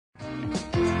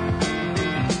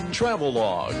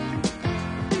travelogue.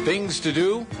 Things to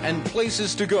do and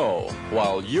places to go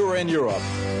while you're in Europe.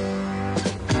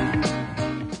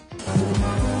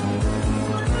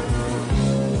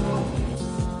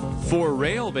 For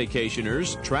rail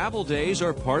vacationers, travel days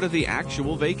are part of the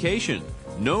actual vacation.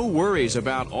 No worries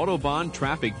about Autobahn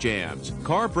traffic jams,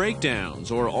 car breakdowns,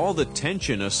 or all the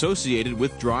tension associated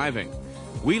with driving.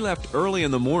 We left early in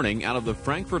the morning out of the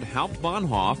Frankfurt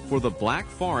Hauptbahnhof for the Black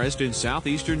Forest in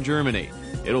southeastern Germany.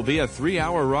 It'll be a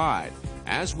 3-hour ride.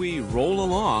 As we roll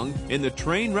along, in the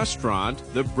train restaurant,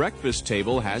 the breakfast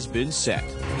table has been set.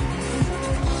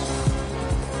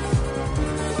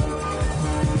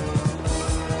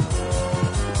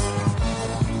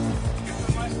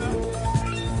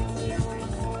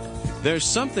 There's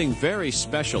something very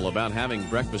special about having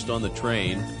breakfast on the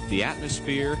train. The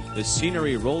atmosphere, the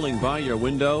scenery rolling by your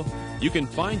window. You can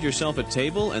find yourself a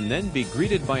table and then be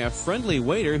greeted by a friendly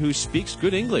waiter who speaks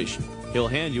good English. He'll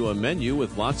hand you a menu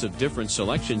with lots of different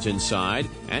selections inside,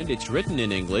 and it's written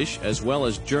in English as well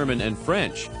as German and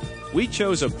French. We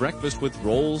chose a breakfast with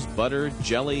rolls, butter,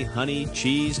 jelly, honey,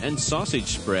 cheese, and sausage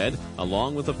spread,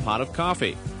 along with a pot of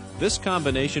coffee. This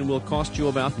combination will cost you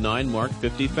about 9 Mark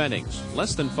 50 pfennigs,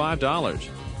 less than $5.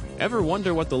 Ever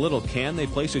wonder what the little can they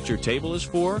place at your table is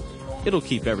for? It'll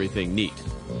keep everything neat.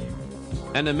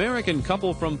 An American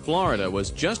couple from Florida was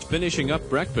just finishing up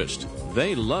breakfast.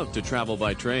 They love to travel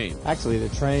by train. Actually,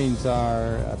 the trains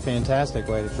are a fantastic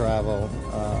way to travel,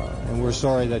 and we're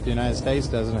sorry that the United States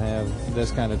doesn't have this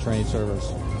kind of train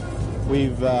service.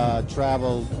 We've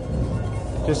traveled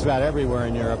just about everywhere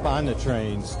in Europe on the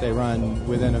trains. They run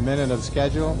within a minute of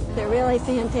schedule. They're really a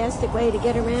fantastic way to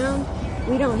get around.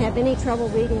 We don't have any trouble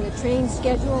reading the train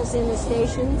schedules in the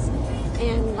stations.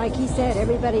 And like he said,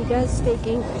 everybody does speak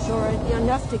English, or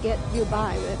enough to get you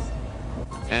by with.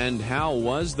 And how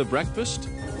was the breakfast?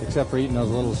 Except for eating those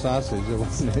little sausages, it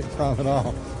wasn't a problem at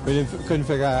all. We couldn't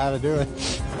figure out how to do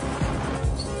it.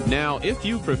 Now, if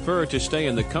you prefer to stay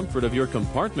in the comfort of your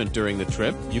compartment during the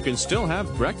trip, you can still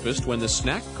have breakfast when the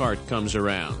snack cart comes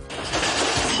around.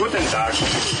 Guten Tag.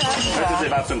 Heute Sie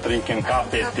was zum Trinken?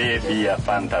 Kaffee, Tee, Bier,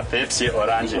 Fanta, Pepsi,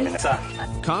 Orange, Minza.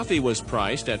 Coffee was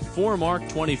priced at 4 Mark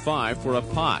 25 for a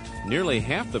pot, nearly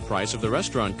half the price of the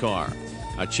restaurant car.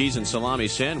 A cheese and salami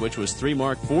sandwich was 3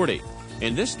 Mark 40.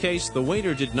 In this case, the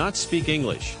waiter did not speak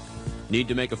English. Need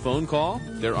to make a phone call?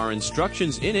 There are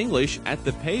instructions in English at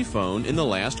the payphone in the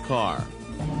last car.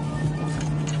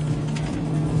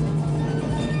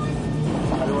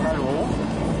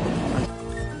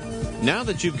 Now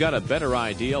that you've got a better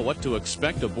idea what to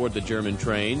expect aboard the German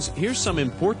trains, here's some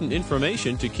important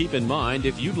information to keep in mind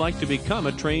if you'd like to become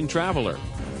a train traveler.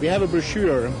 We have a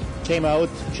brochure, came out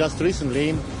just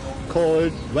recently,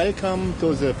 called Welcome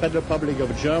to the Federal Republic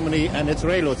of Germany and its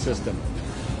Railroad System.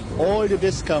 All the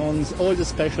discounts, all the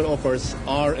special offers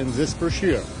are in this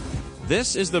brochure.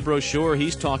 This is the brochure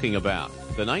he's talking about,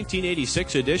 the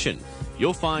 1986 edition.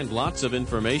 You'll find lots of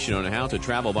information on how to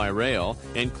travel by rail,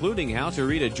 including how to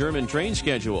read a German train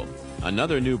schedule.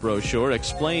 Another new brochure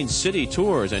explains city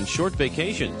tours and short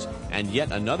vacations, and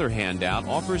yet another handout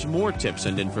offers more tips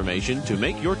and information to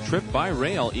make your trip by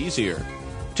rail easier.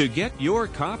 To get your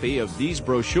copy of these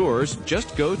brochures,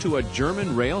 just go to a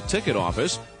German rail ticket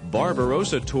office,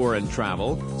 Barbarossa Tour and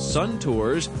Travel, Sun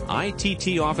Tours,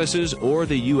 ITT offices, or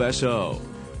the USO.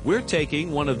 We're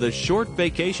taking one of the short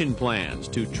vacation plans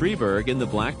to Treberg in the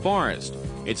Black Forest.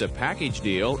 It's a package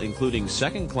deal including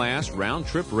second-class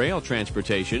round-trip rail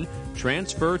transportation,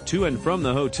 transfer to and from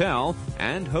the hotel,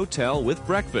 and hotel with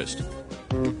breakfast.